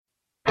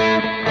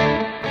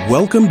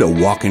Welcome to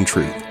Walk in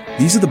Truth.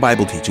 These are the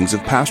Bible teachings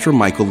of Pastor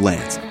Michael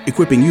Lance,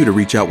 equipping you to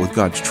reach out with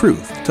God's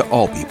truth to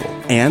all people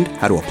and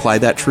how to apply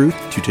that truth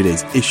to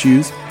today's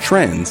issues,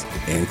 trends,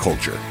 and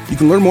culture. You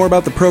can learn more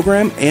about the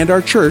program and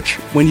our church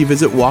when you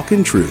visit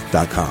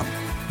walkintruth.com.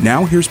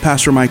 Now here's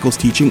Pastor Michael's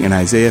teaching in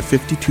Isaiah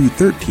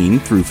 52:13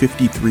 through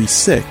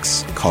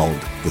 53:6 called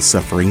The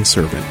Suffering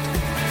Servant.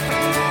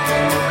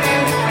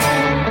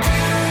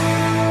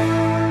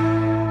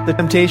 The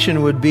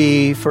temptation would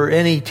be for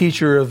any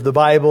teacher of the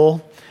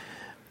Bible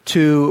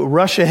to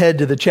rush ahead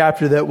to the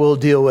chapter that we'll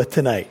deal with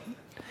tonight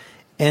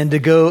and to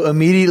go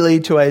immediately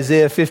to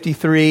Isaiah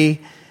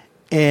 53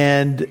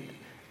 and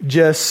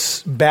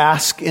just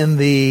bask in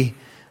the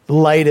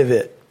light of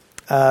it.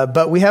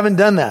 But we haven't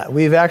done that.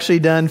 We've actually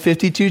done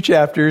 52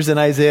 chapters in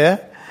Isaiah,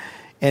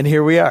 and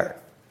here we are.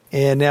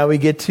 And now we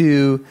get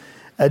to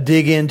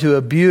dig into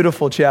a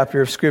beautiful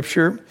chapter of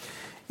Scripture.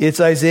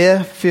 It's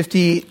Isaiah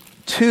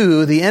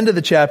 52, the end of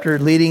the chapter,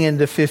 leading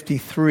into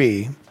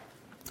 53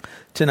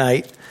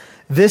 tonight.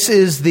 This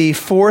is the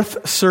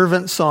fourth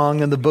servant song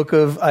in the book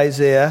of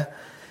Isaiah.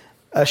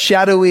 A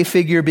shadowy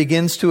figure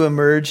begins to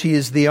emerge. He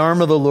is the arm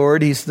of the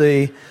Lord. He's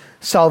the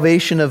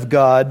salvation of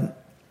God.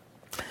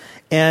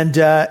 And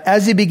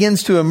as he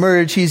begins to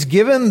emerge, he's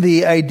given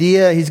the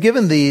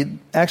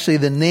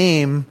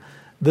name,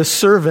 the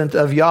servant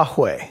of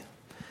Yahweh.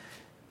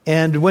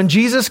 And when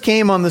Jesus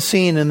came on the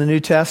scene in the New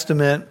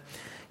Testament,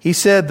 he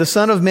said, "The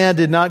Son of Man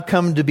did not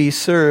come to be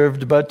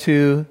served, but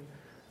to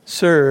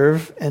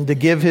serve and to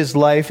give his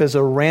life as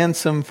a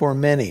ransom for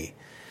many."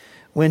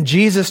 When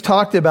Jesus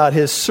talked about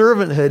his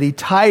servanthood, he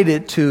tied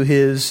it to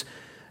his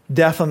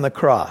death on the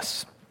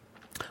cross.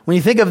 When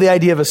you think of the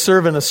idea of a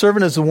servant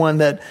is the one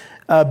that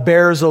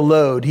bears a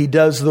load. He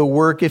does the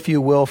work, if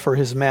you will, for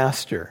his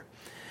master.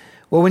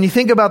 Well, when you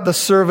think about the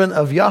servant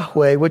of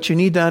Yahweh, what you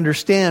need to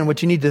understand,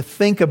 what you need to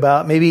think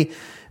about, maybe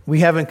we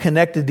haven't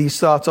connected these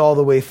thoughts all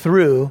the way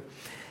through,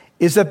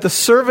 is that the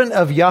servant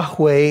of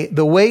Yahweh,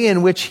 the way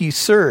in which he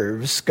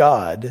serves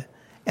God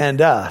and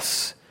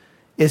us,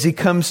 is he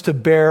comes to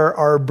bear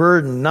our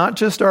burden, not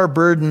just our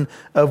burden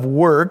of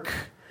work,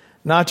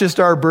 not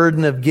just our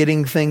burden of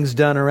getting things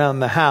done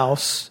around the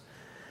house,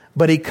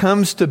 but he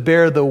comes to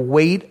bear the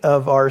weight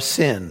of our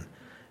sin,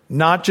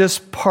 not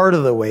just part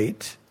of the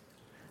weight,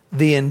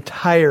 the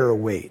entire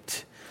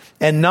weight,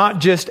 and not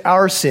just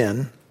our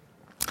sin,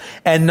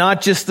 and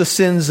not just the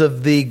sins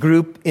of the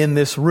group in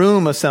this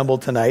room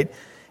assembled tonight.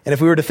 And if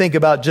we were to think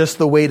about just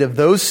the weight of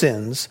those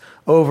sins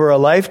over a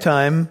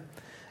lifetime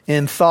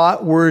in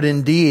thought, word,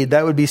 and deed,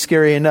 that would be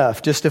scary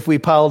enough, just if we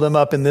piled them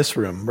up in this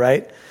room,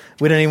 right?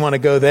 We don't even want to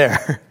go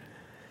there.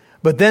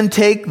 But then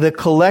take the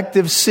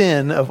collective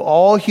sin of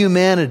all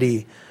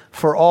humanity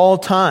for all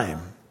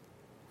time,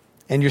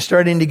 and you're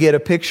starting to get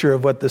a picture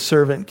of what the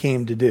servant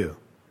came to do.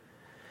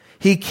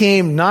 He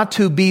came not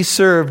to be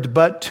served,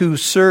 but to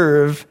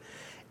serve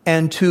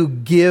and to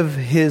give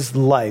his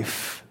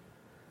life.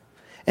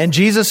 And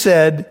Jesus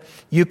said,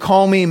 "You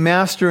call me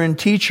master and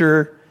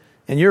teacher,"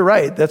 and you're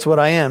right, that's what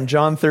I am,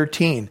 John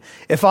 13.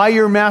 "If I,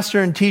 your master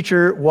and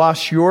teacher,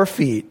 wash your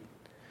feet,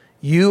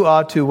 you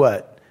ought to"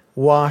 what?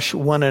 "Wash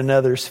one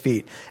another's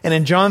feet." And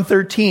in John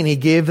 13, he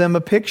gave them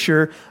a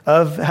picture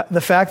of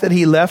the fact that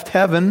he left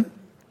heaven.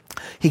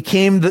 He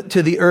came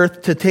to the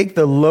earth to take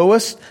the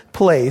lowest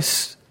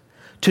place,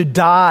 to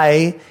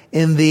die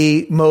in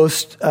the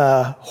most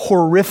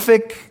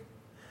horrific,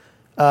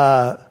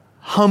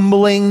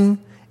 humbling,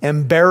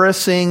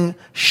 embarrassing,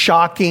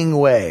 shocking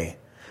way.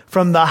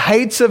 From the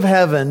heights of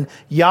heaven,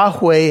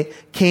 Yahweh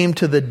came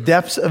to the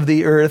depths of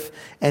the earth,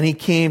 and he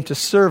came to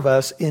serve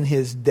us in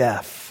his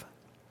death.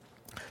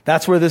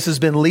 That's where this has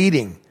been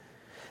leading.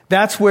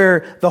 That's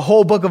where the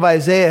whole book of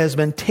Isaiah has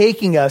been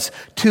taking us,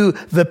 to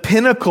the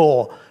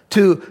pinnacle,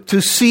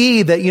 to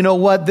see that, you know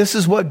what, this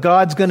is what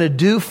God's going to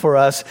do for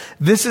us.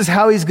 This is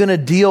how he's going to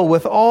deal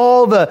with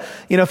all the,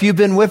 if you've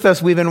been with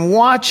us, we've been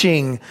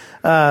watching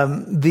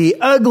the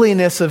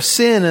ugliness of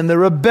sin and the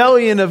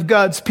rebellion of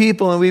God's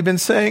people. And we've been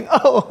saying,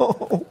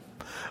 oh,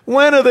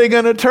 when are they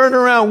going to turn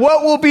around?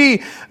 What will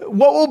be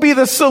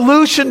the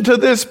solution to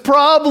this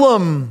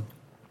problem?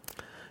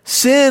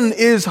 Sin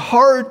is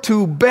hard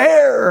to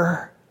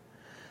bear.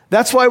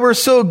 That's why we're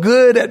so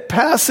good at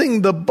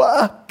passing the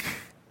buck.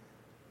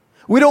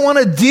 We don't want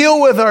to deal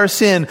with our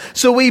sin,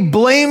 so we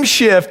blame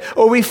shift,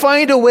 or we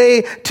find a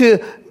way to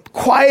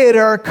quiet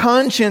our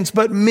conscience.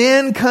 But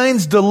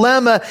mankind's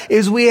dilemma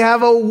is we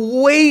have a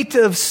weight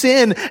of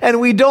sin, and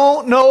we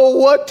don't know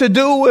what to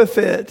do with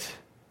it.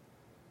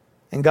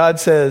 And God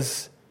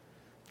says,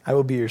 "I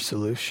will be your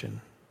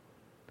solution.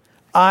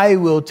 I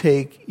will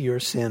take your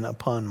sin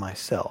upon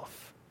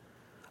myself.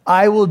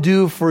 I will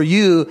do for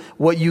you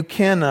what you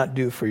cannot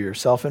do for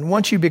yourself." And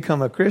once you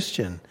become a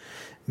Christian,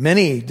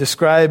 many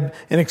describe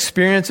an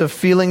experience of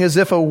feeling as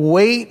if a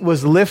weight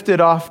was lifted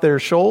off their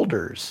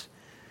shoulders.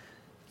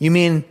 You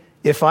mean,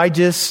 if I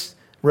just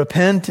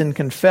repent and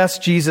confess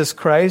Jesus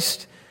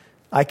Christ,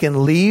 I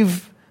can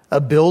leave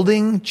a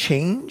building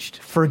changed,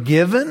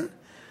 forgiven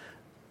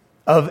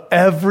of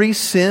every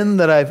sin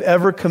that I've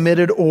ever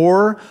committed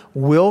or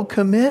will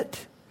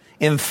commit?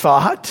 in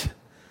thought,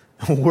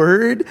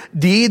 word,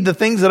 deed, the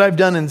things that I've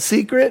done in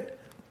secret,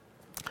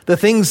 the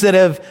things that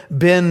have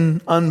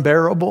been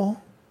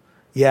unbearable?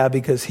 Yeah,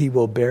 because he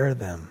will bear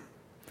them.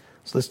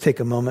 So let's take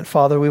a moment.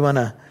 Father, we want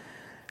to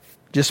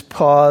just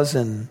pause,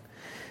 and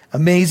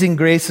amazing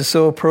grace is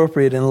so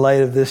appropriate in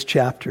light of this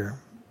chapter.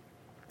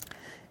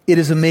 It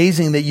is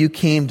amazing that you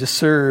came to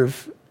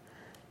serve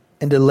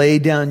and to lay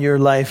down your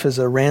life as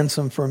a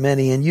ransom for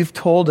many. And you've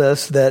told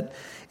us that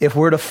if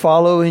we're to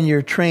follow in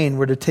your train,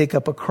 we're to take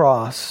up a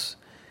cross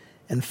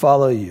and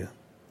follow you.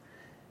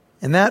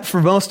 And that,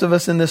 for most of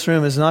us in this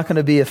room, is not going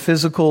to be a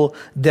physical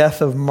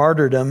death of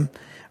martyrdom.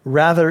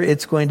 Rather,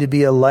 it's going to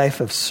be a life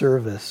of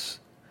service.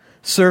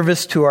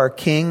 Service to our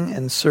King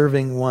and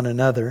serving one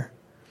another.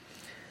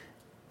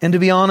 And to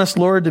be honest,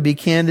 Lord, to be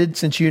candid,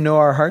 since you know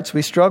our hearts,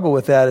 we struggle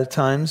with that at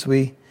times.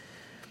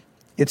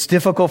 It's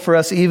difficult for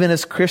us, even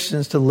as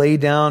Christians, to lay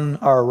down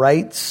our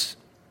rights,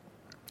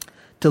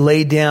 to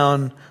lay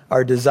down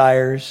our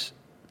desires.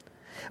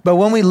 But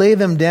when we lay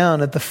them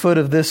down at the foot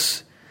of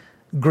this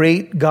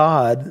great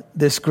God,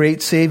 this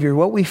great Savior,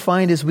 what we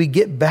find is we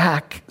get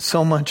back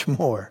so much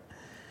more.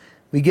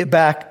 We get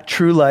back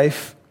true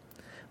life.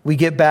 We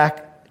get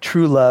back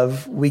true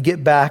love. We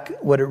get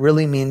back what it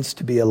really means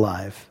to be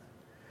alive.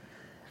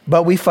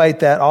 But we fight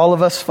that. All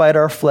of us fight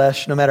our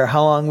flesh, no matter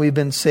how long we've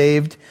been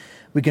saved.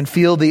 We can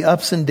feel the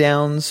ups and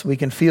downs. We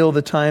can feel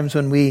the times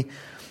when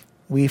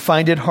we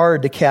find it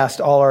hard to cast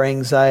all our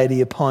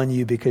anxiety upon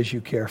you because you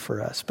care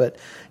for us. But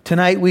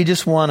tonight we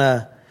just want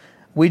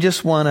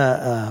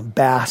to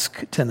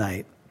bask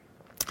tonight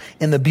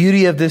in the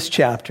beauty of this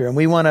chapter, and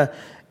we want to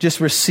just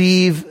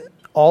receive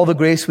all the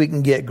grace we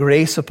can get,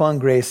 grace upon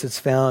grace that's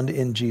found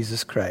in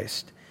Jesus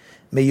Christ.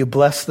 May you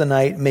bless the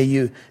night. May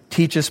you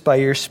teach us by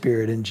your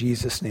Spirit. In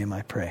Jesus' name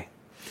I pray.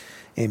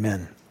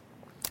 Amen.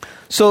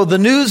 So the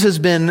news has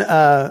been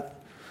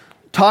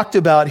talked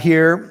about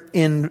here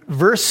in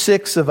verse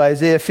 6 of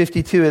Isaiah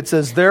 52. It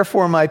says,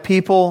 "Therefore my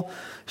people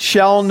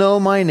shall know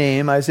my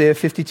name," Isaiah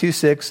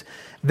 52:6.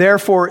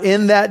 "Therefore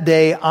in that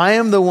day I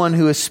am the one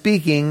who is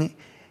speaking,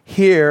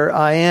 here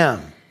I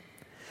am.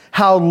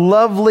 How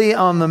lovely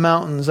on the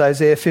mountains,"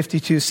 Isaiah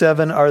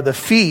 52:7, "are the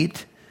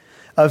feet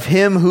of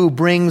him who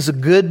brings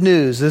good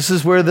news." This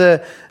is where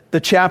the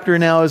chapter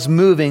now is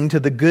moving to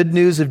the good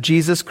news of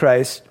Jesus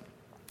Christ,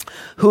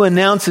 who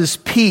announces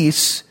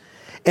peace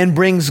and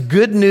brings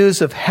good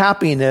news of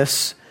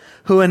happiness,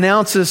 who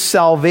announces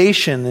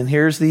salvation. And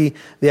here's the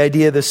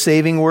idea of the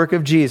saving work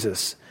of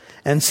Jesus.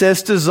 And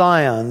says to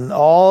Zion,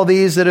 all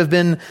these that have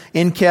been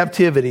in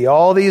captivity,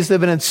 all these that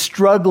have been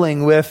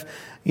struggling with,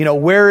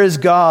 where is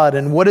God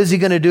and what is he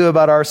going to do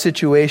about our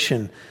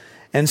situation?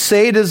 And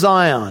say to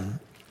Zion,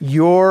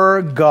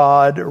 your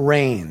God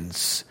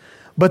reigns.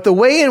 But the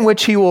way in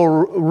which he will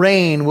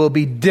reign will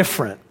be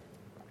different.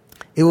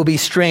 It will be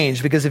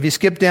strange, because if you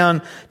skip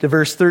down to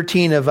verse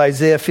 13 of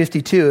Isaiah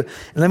 52,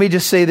 and let me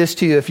just say this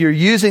to you. If you're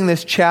using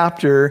this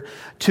chapter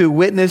to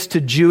witness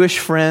to Jewish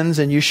friends,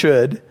 and you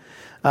should,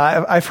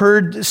 I've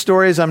heard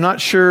stories, I'm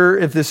not sure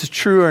if this is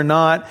true or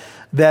not,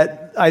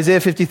 that Isaiah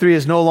 53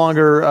 is no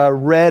longer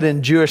read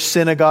in Jewish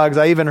synagogues.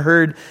 I even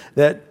heard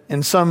that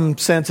in some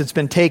sense it's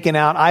been taken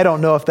out. I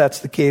don't know if that's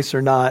the case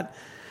or not.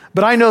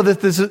 But I know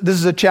that this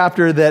is a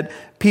chapter that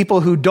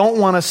people who don't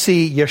want to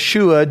see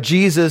Yeshua,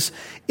 Jesus,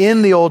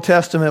 in the Old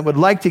Testament would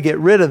like to get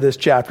rid of this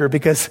chapter,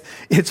 because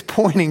it's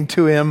pointing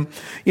to him,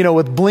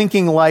 with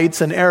blinking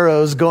lights and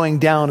arrows going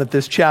down at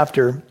this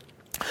chapter.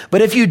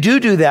 But if you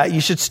do that,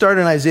 you should start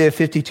in Isaiah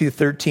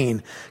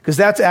 52:13, because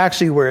that's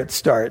actually where it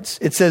starts.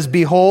 It says,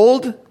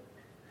 "Behold."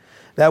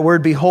 That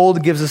word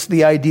 "behold" gives us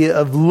the idea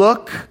of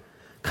look,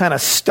 kind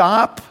of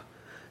stop,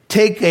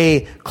 take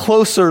a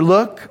closer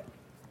look.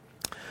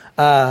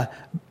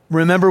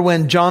 Remember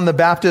when John the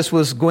Baptist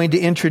was going to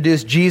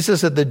introduce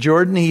Jesus at the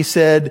Jordan, he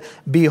said,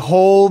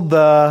 "Behold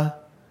the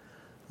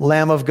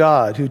Lamb of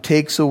God who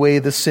takes away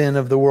the sin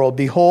of the world.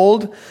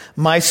 Behold,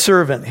 my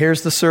servant,"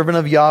 here's the servant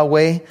of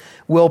Yahweh,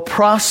 "will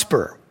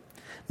prosper."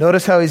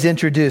 Notice how he's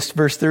introduced,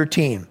 verse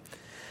 13.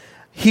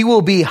 "He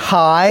will be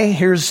high."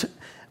 Here's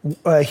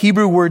a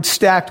Hebrew word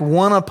stacked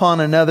one upon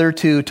another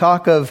to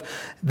talk of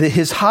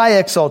his high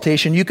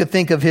exaltation. You could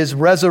think of his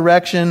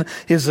resurrection,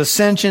 his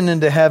ascension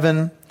into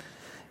heaven.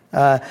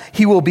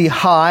 He will be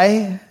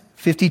high,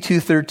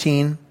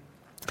 52:13.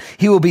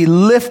 He will be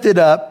lifted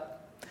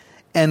up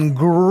and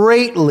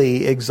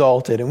greatly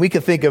exalted. And we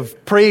could think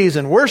of praise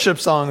and worship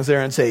songs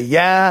there and say,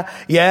 yeah,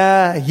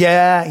 yeah,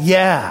 yeah,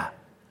 yeah.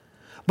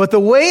 But the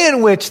way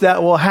in which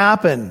that will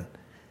happen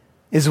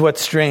is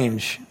what's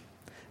strange.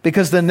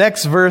 Because the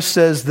next verse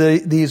says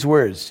these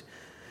words,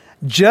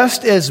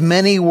 "Just as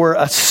many were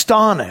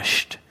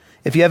astonished."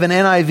 If you have an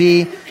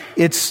NIV,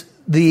 it's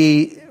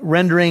the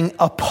rendering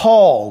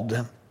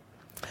appalled.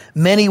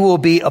 Many will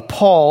be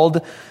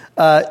appalled.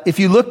 If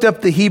you looked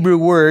up the Hebrew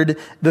word,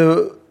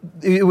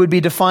 it would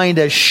be defined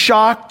as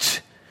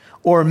shocked,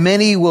 or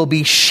many will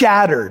be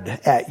shattered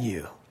at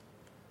you.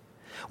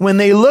 When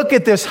they look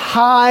at this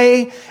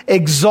high,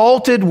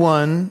 exalted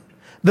one,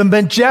 The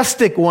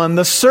majestic one,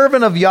 the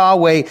servant of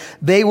Yahweh,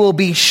 they will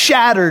be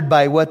shattered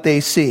by what they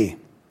see.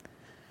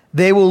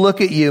 They will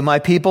look at you, my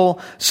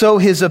people. So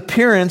his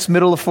appearance,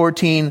 middle of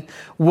 14,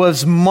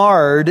 was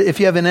marred. If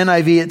you have an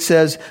NIV, it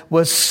says,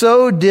 was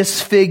so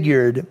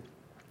disfigured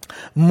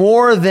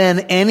more than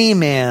any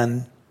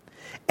man,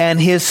 and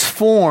his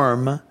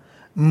form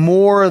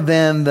more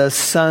than the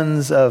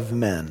sons of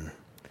men.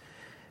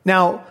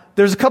 Now,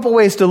 there's a couple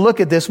ways to look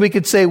at this. We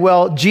could say,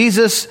 well,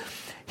 Jesus,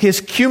 his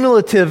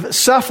cumulative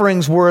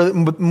sufferings were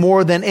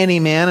more than any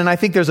man, and I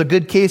think there's a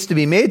good case to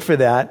be made for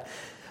that.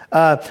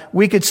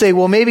 We could say,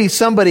 well, maybe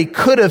somebody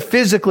could have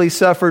physically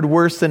suffered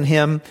worse than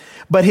him,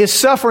 but his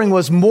suffering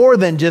was more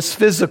than just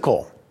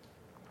physical,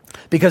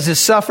 because his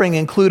suffering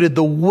included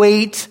the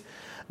weight,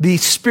 the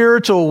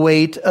spiritual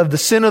weight of the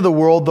sin of the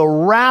world, the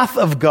wrath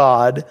of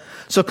God.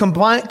 So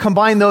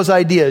combine those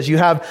ideas. You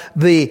have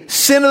the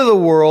sin of the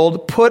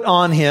world put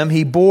on him.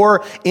 He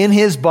bore in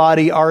his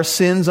body our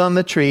sins on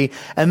the tree.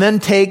 And then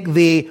take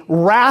the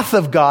wrath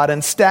of God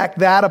and stack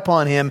that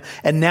upon him.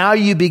 And now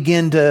you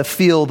begin to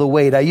feel the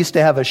weight. I used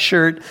to have a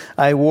shirt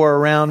I wore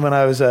around when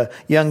I was a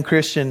young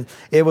Christian.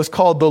 It was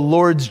called the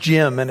Lord's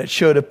Gym, and it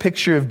showed a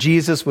picture of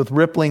Jesus with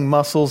rippling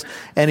muscles.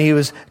 And he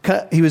was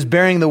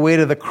bearing the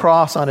weight of the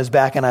cross on his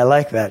back. And I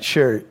like that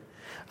shirt.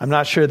 I'm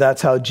not sure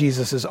that's how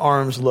Jesus'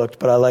 arms looked,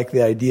 but I like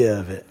the idea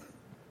of it.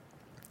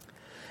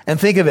 And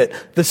think of it,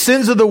 the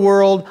sins of the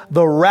world,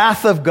 the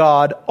wrath of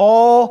God,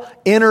 all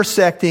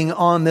intersecting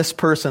on this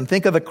person.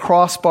 Think of the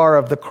crossbar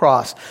of the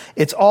cross.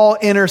 It's all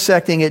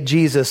intersecting at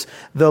Jesus.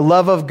 The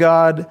love of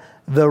God,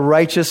 the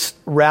righteous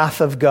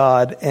wrath of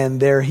God, and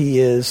there he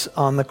is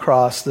on the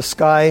cross. The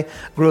sky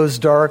grows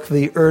dark,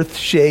 the earth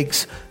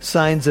shakes,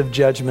 signs of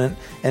judgment,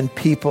 and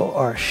people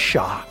are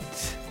shocked.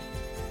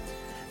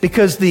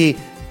 Because the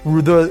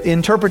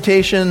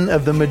interpretation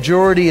of the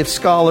majority of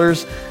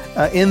scholars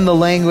in the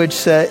language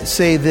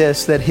say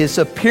this, that his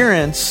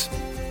appearance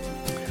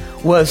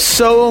was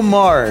so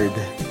marred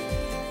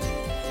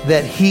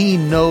that he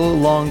no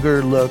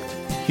longer looked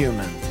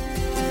human.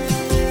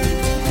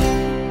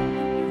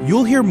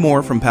 You'll hear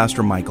more from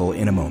Pastor Michael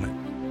in a moment.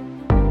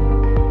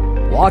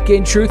 Walk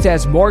in Truth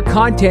has more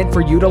content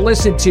for you to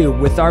listen to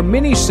with our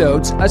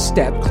mini-sodes A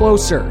Step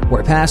Closer,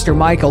 where Pastor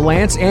Michael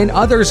Lance and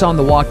others on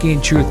the Walk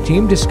in Truth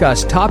team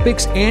discuss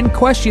topics and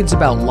questions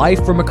about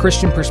life from a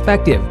Christian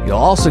perspective. You'll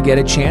also get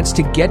a chance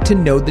to get to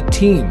know the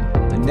team.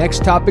 The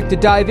next topic to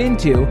dive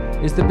into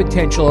is the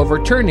potential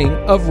overturning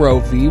of Roe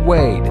v.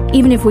 Wade.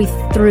 Even if we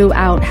threw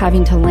out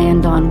having to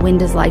land on when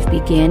does life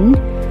begin,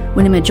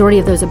 when a majority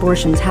of those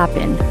abortions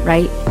happen,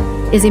 right,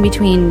 is in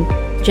between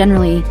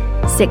generally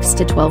 6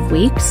 to 12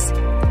 weeks.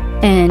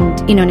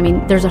 And, you know what I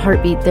mean? There's a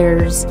heartbeat.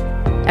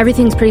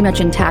 Everything's pretty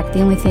much intact.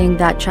 The only thing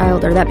that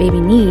child or that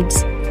baby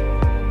needs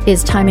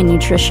is time and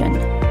nutrition.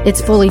 It's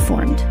fully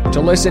formed.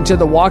 To listen to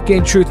the Walk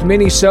in Truth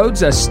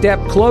mini-sodes A Step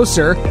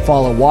Closer,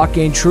 follow Walk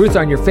in Truth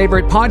on your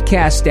favorite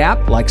podcast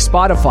app like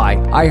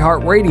Spotify,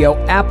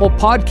 iHeartRadio, Apple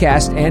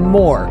Podcast, and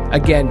more.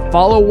 Again,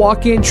 follow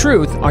Walk in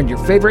Truth on your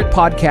favorite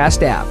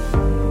podcast app.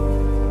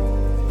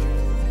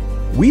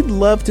 We'd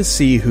love to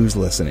see who's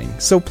listening,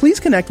 so please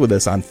connect with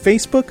us on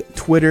Facebook,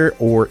 Twitter,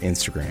 or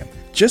Instagram.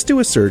 Just do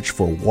a search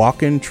for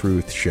Walk in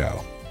Truth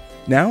Show.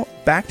 Now,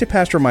 back to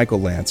Pastor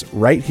Michael Lance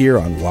right here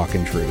on Walk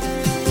in Truth.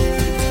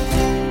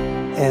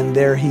 And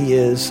there he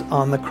is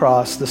on the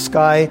cross. The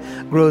sky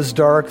grows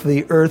dark,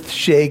 the earth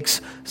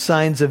shakes,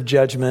 signs of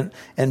judgment,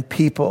 and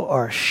people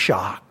are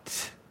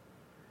shocked.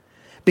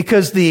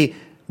 Because the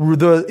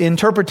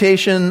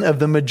interpretation of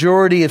the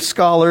majority of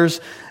scholars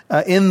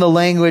in the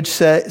language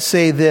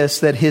say this,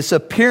 that his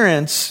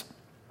appearance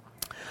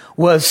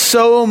was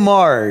so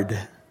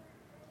marred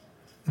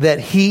that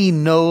he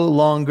no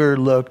longer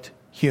looked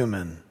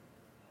human.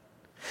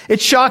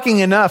 It's shocking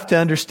enough to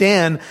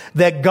understand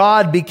that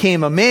God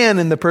became a man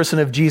in the person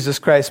of Jesus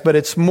Christ, but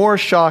it's more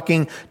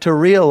shocking to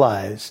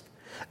realize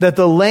that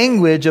the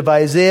language of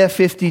Isaiah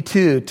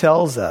 52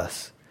 tells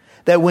us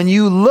that when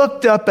you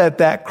looked up at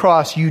that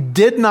cross, you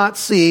did not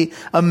see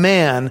a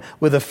man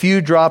with a few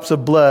drops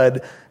of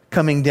blood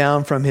coming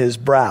down from his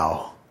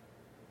brow.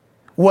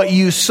 What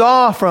you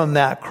saw from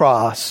that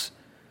cross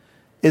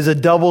is a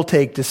double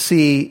take to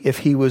see if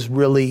he was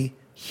really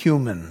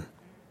human.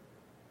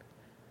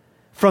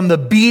 From the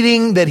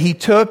beating that he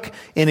took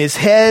in his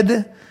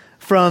head,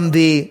 from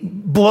the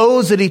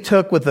blows that he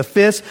took with the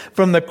fist,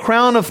 from the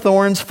crown of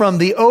thorns, from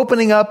the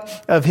opening up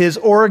of his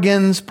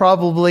organs,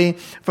 probably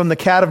from the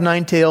cat of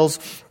nine tails,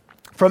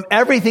 from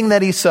everything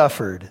that he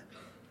suffered,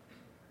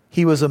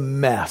 he was a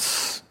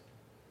mess.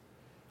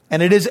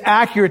 And it is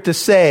accurate to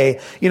say,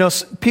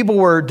 people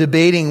were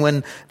debating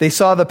when they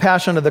saw the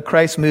Passion of the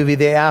Christ movie,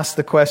 they asked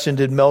the question,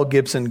 did Mel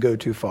Gibson go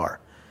too far?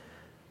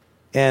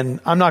 And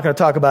I'm not going to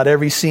talk about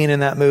every scene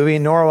in that movie,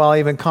 nor will I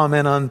even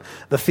comment on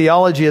the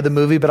theology of the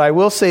movie, but I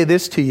will say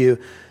this to you.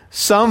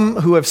 Some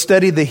who have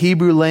studied the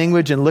Hebrew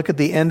language and look at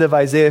the end of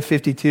Isaiah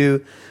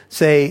 52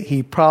 say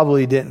he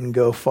probably didn't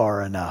go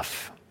far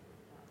enough.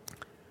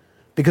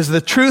 Because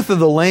the truth of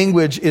the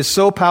language is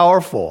so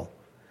powerful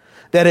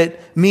that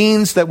it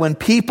means that when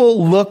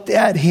people looked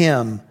at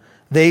him,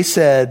 they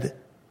said,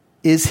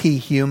 "Is he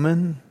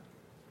human?"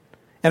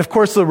 And of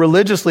course, the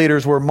religious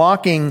leaders were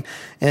mocking,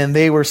 and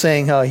they were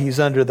saying how he's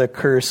under the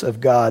curse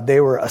of God. They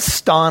were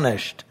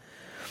astonished.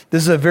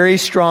 This is a very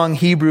strong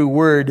Hebrew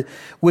word,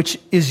 which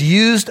is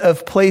used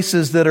of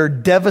places that are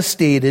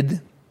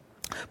devastated,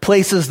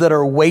 places that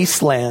are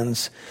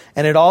wastelands.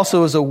 And it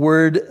also is a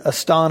word,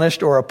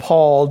 astonished or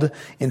appalled,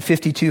 in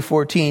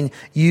 52:14,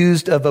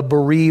 used of a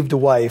bereaved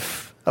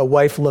wife, a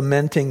wife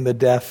lamenting the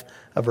death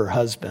of her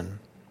husband.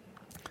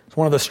 It's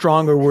one of the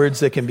stronger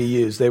words that can be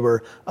used. They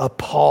were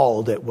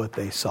appalled at what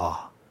they saw.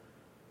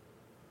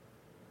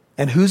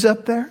 And who's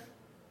up there?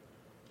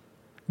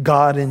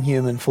 God in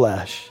human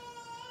flesh.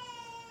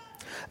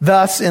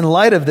 Thus, in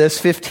light of this,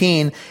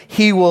 15,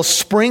 he will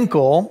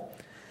sprinkle,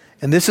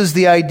 and this is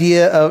the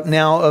idea of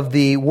now of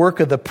the work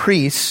of the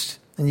priest,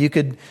 and you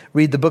could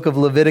read the book of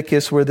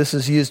Leviticus where this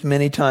is used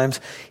many times.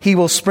 He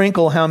will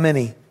sprinkle how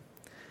many?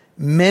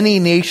 Many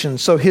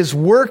nations. So his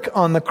work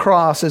on the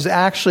cross is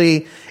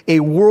actually a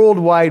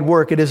worldwide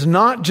work. It is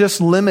not just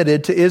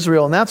limited to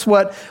Israel. And that's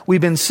what we've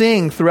been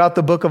seeing throughout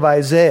the book of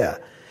Isaiah.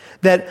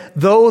 That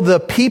though the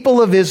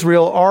people of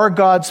Israel are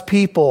God's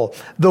people,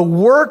 the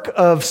work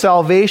of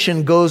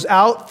salvation goes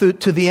out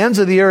to the ends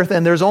of the earth,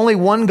 and there's only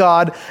one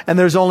God, and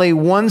there's only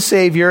one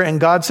Savior. And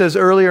God says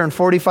earlier in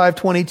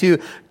 45:22,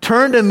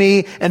 "Turn to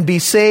me and be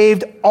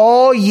saved,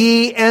 all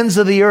ye ends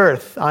of the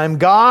earth. I am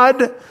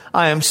God,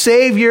 I am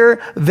Savior,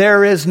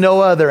 there is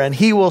no other." And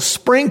he will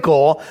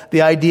sprinkle,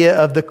 the idea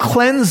of the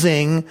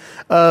cleansing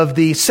of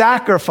the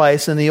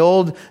sacrifice in the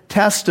Old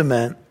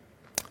Testament,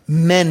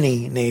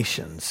 many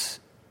nations.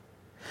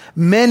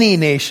 Many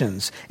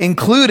nations,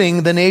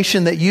 including the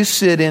nation that you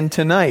sit in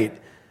tonight.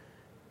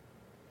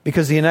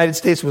 Because the United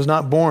States was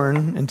not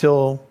born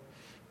until,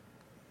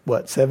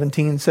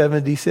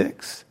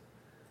 1776?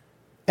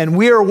 And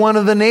we are one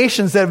of the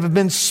nations that have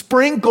been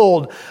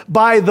sprinkled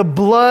by the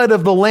blood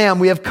of the Lamb.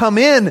 We have come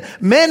in,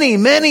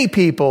 many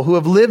people who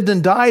have lived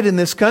and died in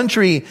this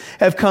country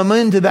have come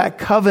into that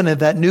covenant,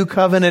 that new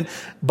covenant,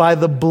 by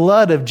the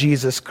blood of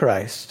Jesus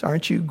Christ.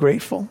 Aren't you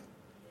grateful?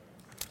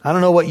 I don't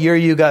know what year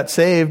you got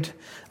saved.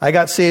 I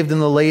got saved in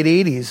the late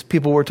 80s.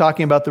 People were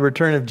talking about the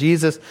return of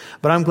Jesus,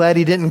 but I'm glad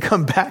he didn't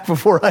come back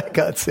before I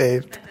got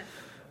saved.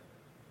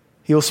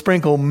 He will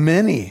sprinkle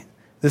many.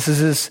 This is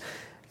his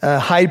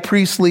high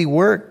priestly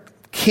work.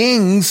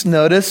 Kings,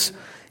 notice,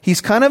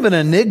 he's kind of an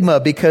enigma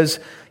because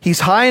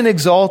he's high and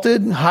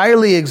exalted,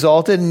 highly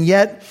exalted, and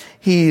yet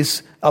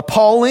he's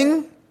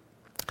appalling.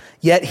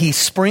 Yet he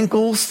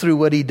sprinkles through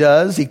what he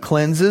does. He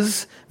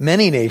cleanses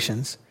many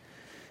nations.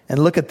 And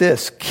look at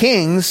this.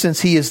 Kings,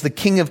 since he is the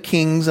King of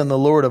kings and the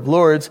Lord of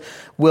lords,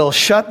 will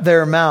shut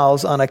their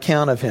mouths on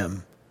account of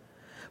him.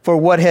 For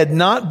what had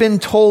not been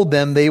told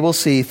them, they will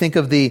see. Think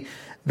of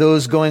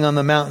those going on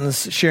the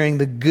mountains sharing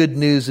the good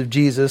news of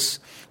Jesus.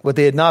 What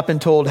they had not been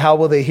told, how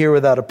will they hear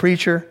without a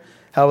preacher?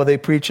 How will they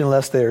preach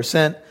unless they are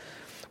sent?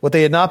 What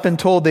they had not been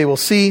told, they will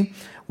see.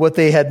 What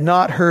they had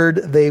not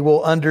heard, they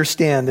will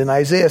understand. In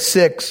Isaiah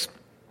 6,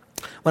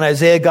 when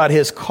Isaiah got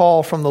his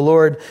call from the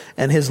Lord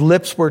and his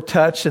lips were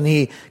touched and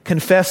he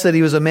confessed that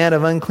he was a man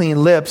of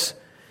unclean lips,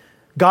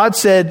 God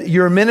said,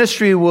 your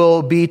ministry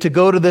will be to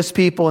go to this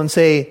people and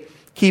say,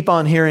 keep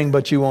on hearing,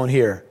 but you won't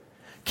hear.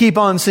 Keep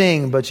on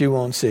seeing, but you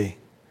won't see.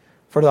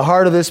 For the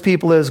heart of this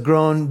people has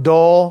grown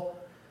dull.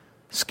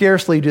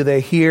 Scarcely do they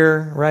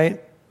hear,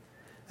 right?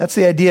 That's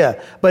the idea.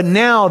 But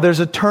now there's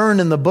a turn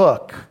in the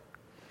book.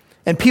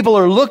 And people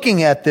are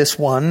looking at this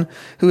one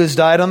who has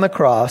died on the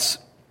cross,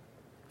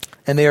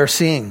 and they are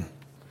seeing.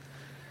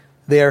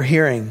 They are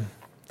hearing.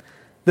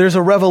 There's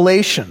a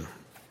revelation.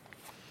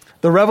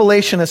 The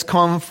revelation has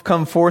come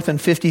forth in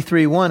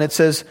 53:1. It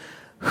says,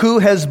 who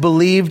has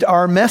believed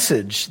our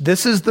message?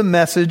 This is the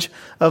message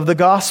of the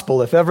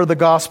gospel. If ever the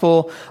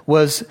gospel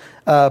was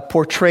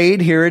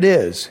portrayed, here it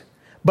is.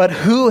 But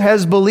who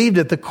has believed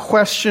it? The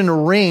question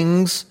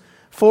rings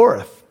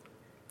forth.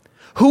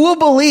 Who will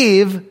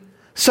believe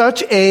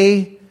such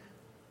a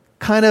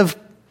kind of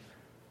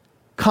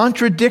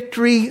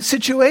contradictory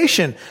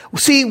situation?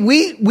 See,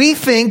 we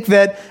think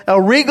that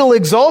a regal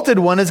exalted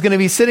one is going to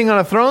be sitting on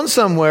a throne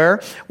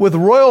somewhere with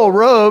royal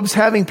robes,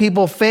 having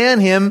people fan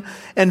him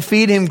and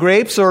feed him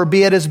grapes or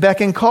be at his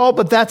beck and call,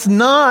 but that's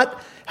not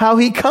how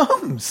he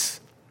comes.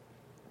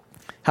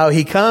 How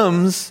he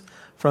comes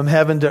from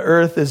heaven to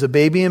earth is a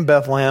baby in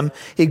Bethlehem.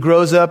 He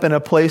grows up in a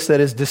place that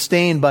is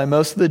disdained by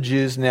most of the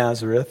Jews,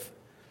 Nazareth,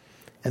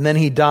 and then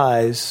he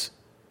dies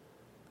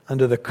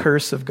under the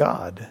curse of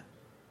God.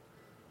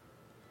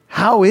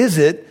 How is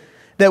it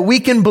that we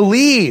can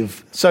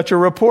believe such a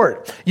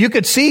report? You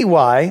could see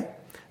why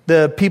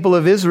the people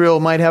of Israel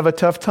might have a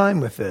tough time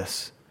with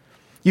this.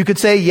 You could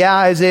say, yeah,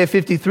 Isaiah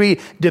 53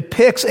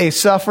 depicts a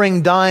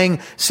suffering, dying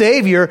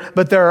Savior,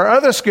 but there are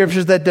other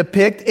scriptures that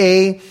depict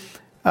a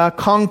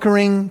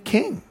conquering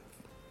king.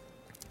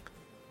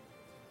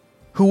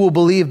 Who will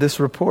believe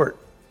this report?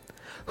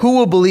 Who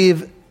will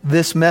believe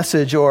this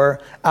message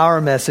or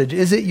our message?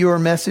 Is it your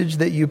message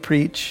that you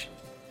preach?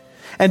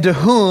 And to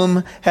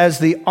whom has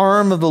the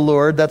arm of the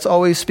Lord, that's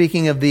always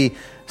speaking of the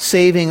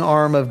saving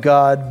arm of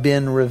God,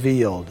 been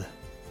revealed?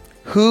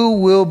 Who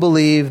will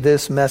believe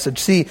this message?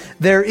 See,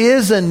 there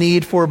is a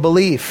need for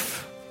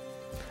belief.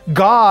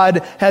 God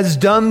has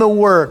done the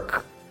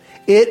work.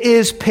 It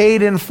is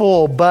paid in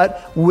full,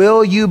 but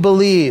will you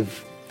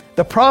believe?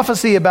 The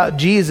prophecy about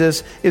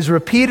Jesus is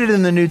repeated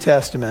in the New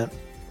Testament,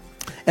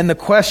 and the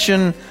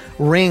question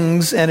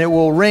rings, and it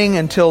will ring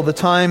until the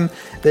time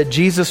that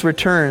Jesus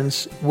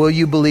returns. Will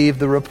you believe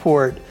the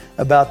report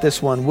about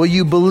this one? Will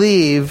you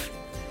believe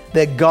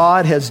that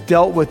God has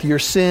dealt with your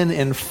sin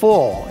in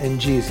full in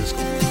Jesus?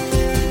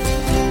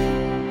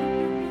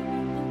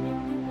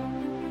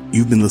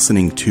 You've been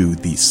listening to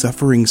The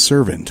Suffering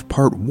Servant,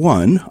 Part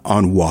 1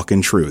 on Walk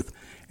in Truth.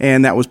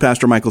 And that was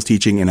Pastor Michael's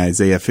teaching in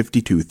Isaiah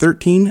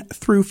 52:13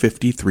 through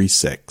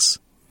 53:6.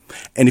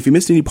 And if you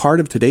missed any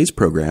part of today's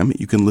program,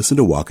 you can listen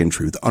to Walk in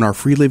Truth on our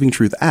free Living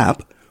Truth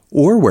app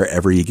or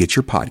wherever you get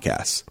your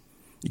podcasts.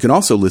 You can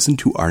also listen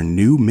to our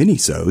new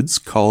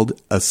minisodes called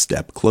A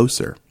Step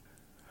Closer.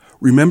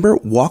 Remember,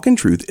 Walk in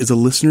Truth is a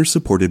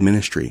listener-supported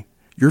ministry.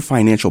 Your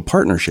financial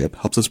partnership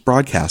helps us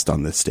broadcast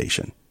on this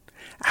station.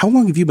 How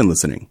long have you been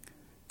listening?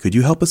 Could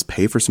you help us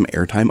pay for some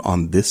airtime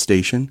on this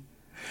station?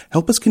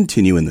 Help us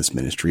continue in this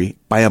ministry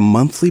by a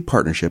monthly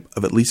partnership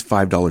of at least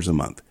 $5 a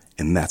month,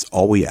 and that's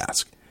all we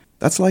ask.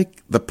 That's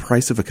like the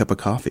price of a cup of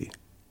coffee,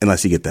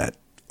 unless you get that,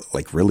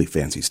 really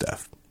fancy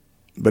stuff.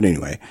 But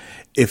anyway,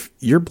 if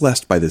you're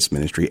blessed by this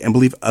ministry and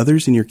believe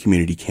others in your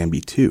community can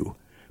be too,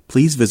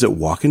 please visit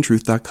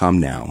walkintruth.com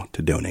now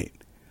to donate.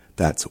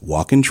 That's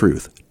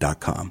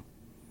walkintruth.com.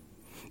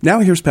 Now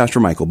here's Pastor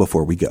Michael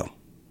before we go.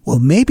 Well,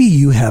 maybe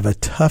you have a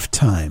tough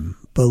time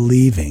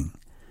believing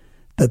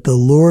that the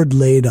Lord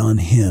laid on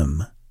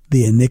him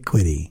the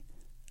iniquity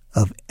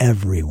of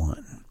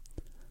everyone.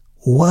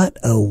 What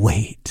a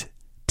weight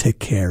to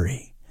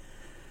carry.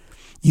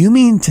 You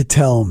mean to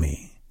tell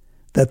me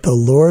that the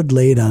Lord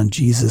laid on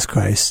Jesus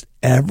Christ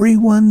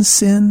everyone's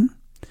sin?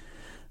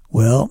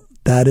 Well,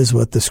 that is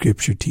what the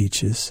Scripture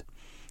teaches.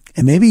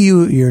 And maybe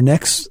your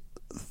next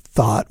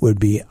thought would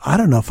be, I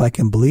don't know if I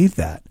can believe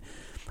that.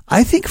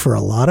 I think for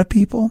a lot of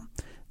people,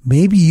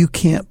 maybe you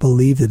can't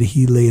believe that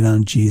he laid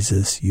on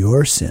Jesus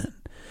your sin.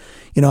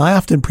 You know, I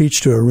often preach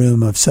to a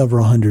room of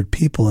several hundred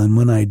people, and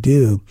when I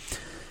do,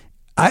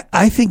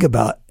 I think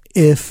about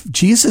if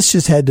Jesus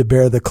just had to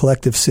bear the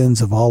collective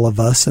sins of all of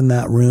us in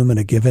that room at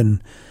a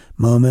given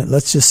moment.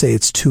 Let's just say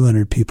it's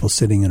 200 people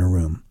sitting in a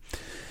room.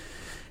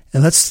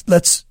 And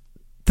let's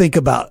think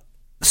about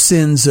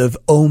sins of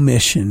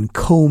omission,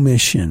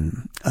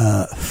 commission,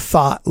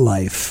 thought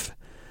life,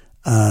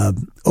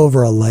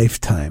 over a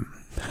lifetime.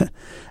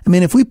 I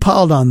mean, if we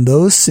piled on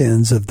those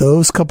sins of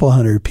those couple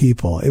hundred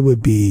people, it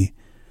would be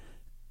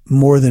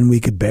more than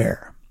we could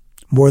bear,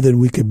 more than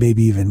we could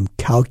maybe even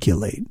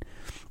calculate.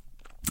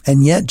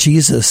 And yet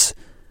Jesus,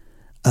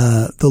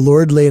 the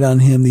Lord laid on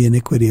him the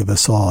iniquity of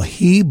us all.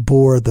 He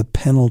bore the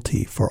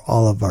penalty for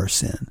all of our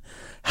sin.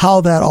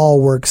 How that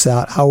all works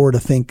out, how we're to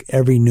think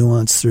every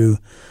nuance through,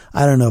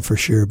 I don't know for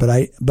sure, but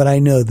I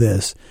know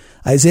this.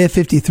 Isaiah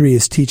 53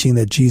 is teaching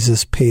that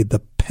Jesus paid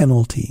the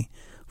penalty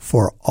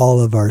for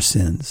all of our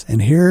sins.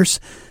 And here's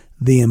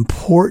the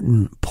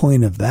important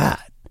point of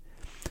that.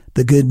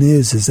 The good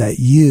news is that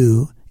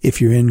you, if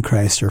you're in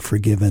Christ, are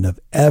forgiven of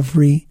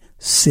every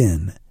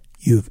sin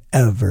you've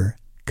ever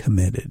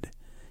committed.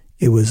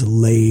 It was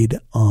laid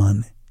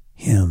on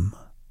him.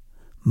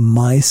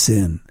 My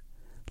sin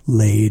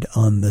laid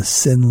on the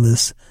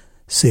sinless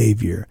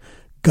Savior.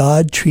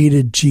 God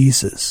treated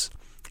Jesus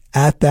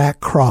at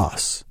that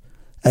cross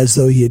as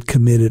though he had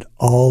committed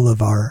all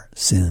of our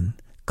sin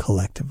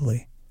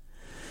collectively.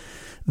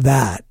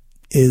 That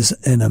is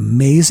an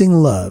amazing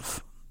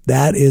love.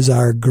 That is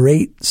our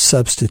great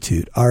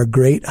substitute, our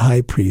great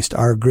high priest,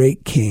 our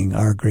great king,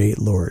 our great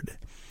Lord.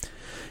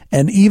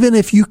 And even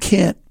if you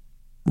can't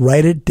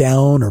write it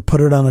down or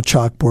put it on a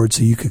chalkboard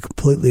so you can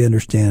completely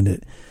understand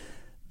it,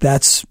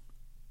 that's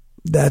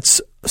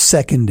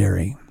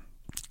secondary,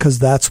 because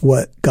that's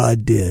what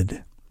God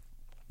did.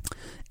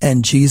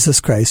 And Jesus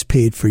Christ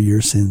paid for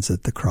your sins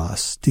at the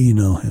cross. Do you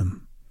know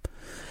him?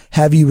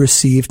 Have you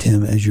received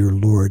him as your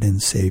Lord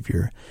and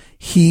Savior?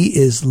 He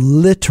is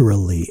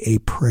literally a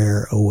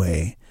prayer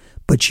away,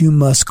 but you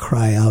must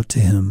cry out to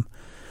him.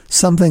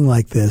 Something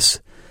like this: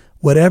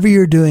 whatever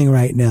you're doing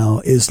right now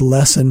is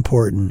less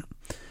important.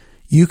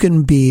 You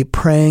can be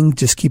praying,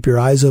 just keep your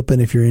eyes open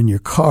if you're in your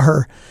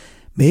car.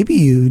 Maybe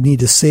you need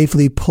to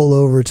safely pull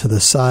over to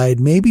the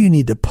side. Maybe you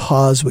need to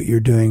pause what you're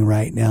doing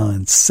right now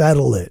and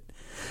settle it.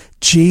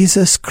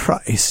 Jesus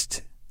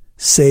Christ,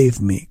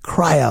 save me.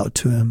 Cry out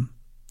to him.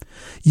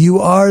 You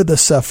are the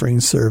suffering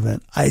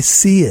servant. I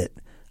see it.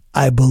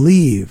 I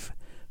believe.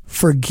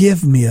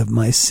 Forgive me of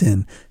my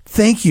sin.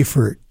 Thank you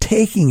for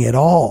taking it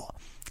all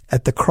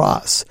at the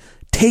cross,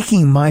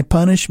 taking my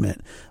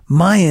punishment,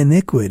 my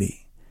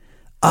iniquity.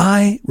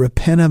 I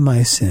repent of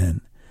my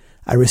sin.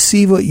 I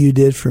receive what you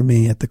did for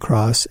me at the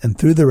cross and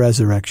through the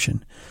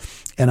resurrection.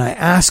 And I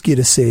ask you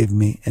to save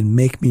me and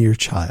make me your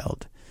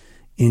child.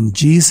 In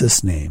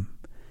Jesus' name,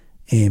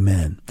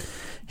 Amen.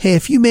 Hey,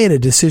 if you made a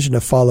decision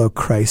to follow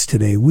Christ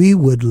today, we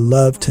would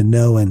love to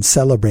know and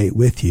celebrate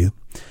with you.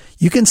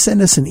 You can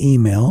send us an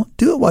email.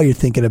 Do it while you're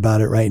thinking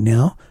about it right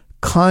now.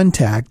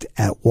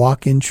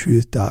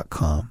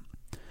 contact@walkintruth.com.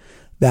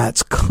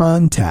 That's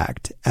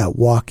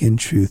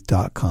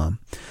contact@walkintruth.com.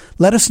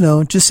 Let us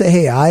know. Just say,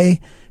 hey, I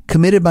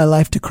committed my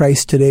life to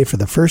Christ today for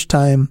the first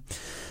time.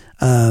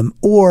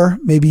 Or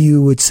maybe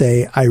you would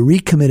say, I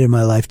recommitted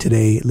my life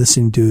today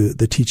listening to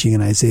the teaching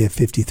in Isaiah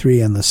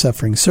 53 on the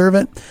suffering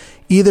servant.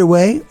 Either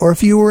way, or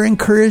if you were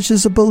encouraged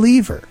as a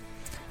believer,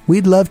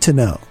 we'd love to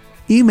know.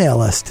 Email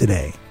us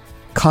today,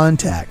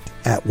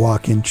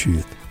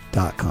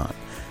 contact@walkintruth.com.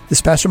 This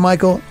is Pastor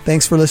Michael.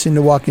 Thanks for listening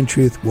to Walk in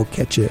Truth. We'll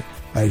catch you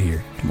right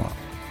here tomorrow.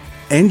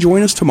 And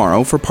join us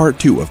tomorrow for part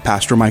 2 of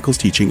Pastor Michael's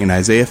teaching in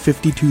Isaiah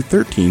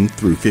 52:13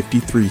 through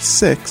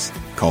 53:6,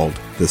 called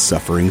The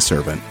Suffering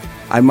Servant.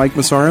 I'm Mike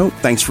Massaro.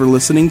 Thanks for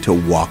listening to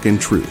Walk in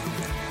Truth.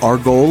 Our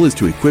goal is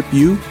to equip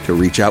you to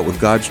reach out with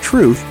God's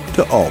truth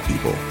to all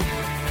people.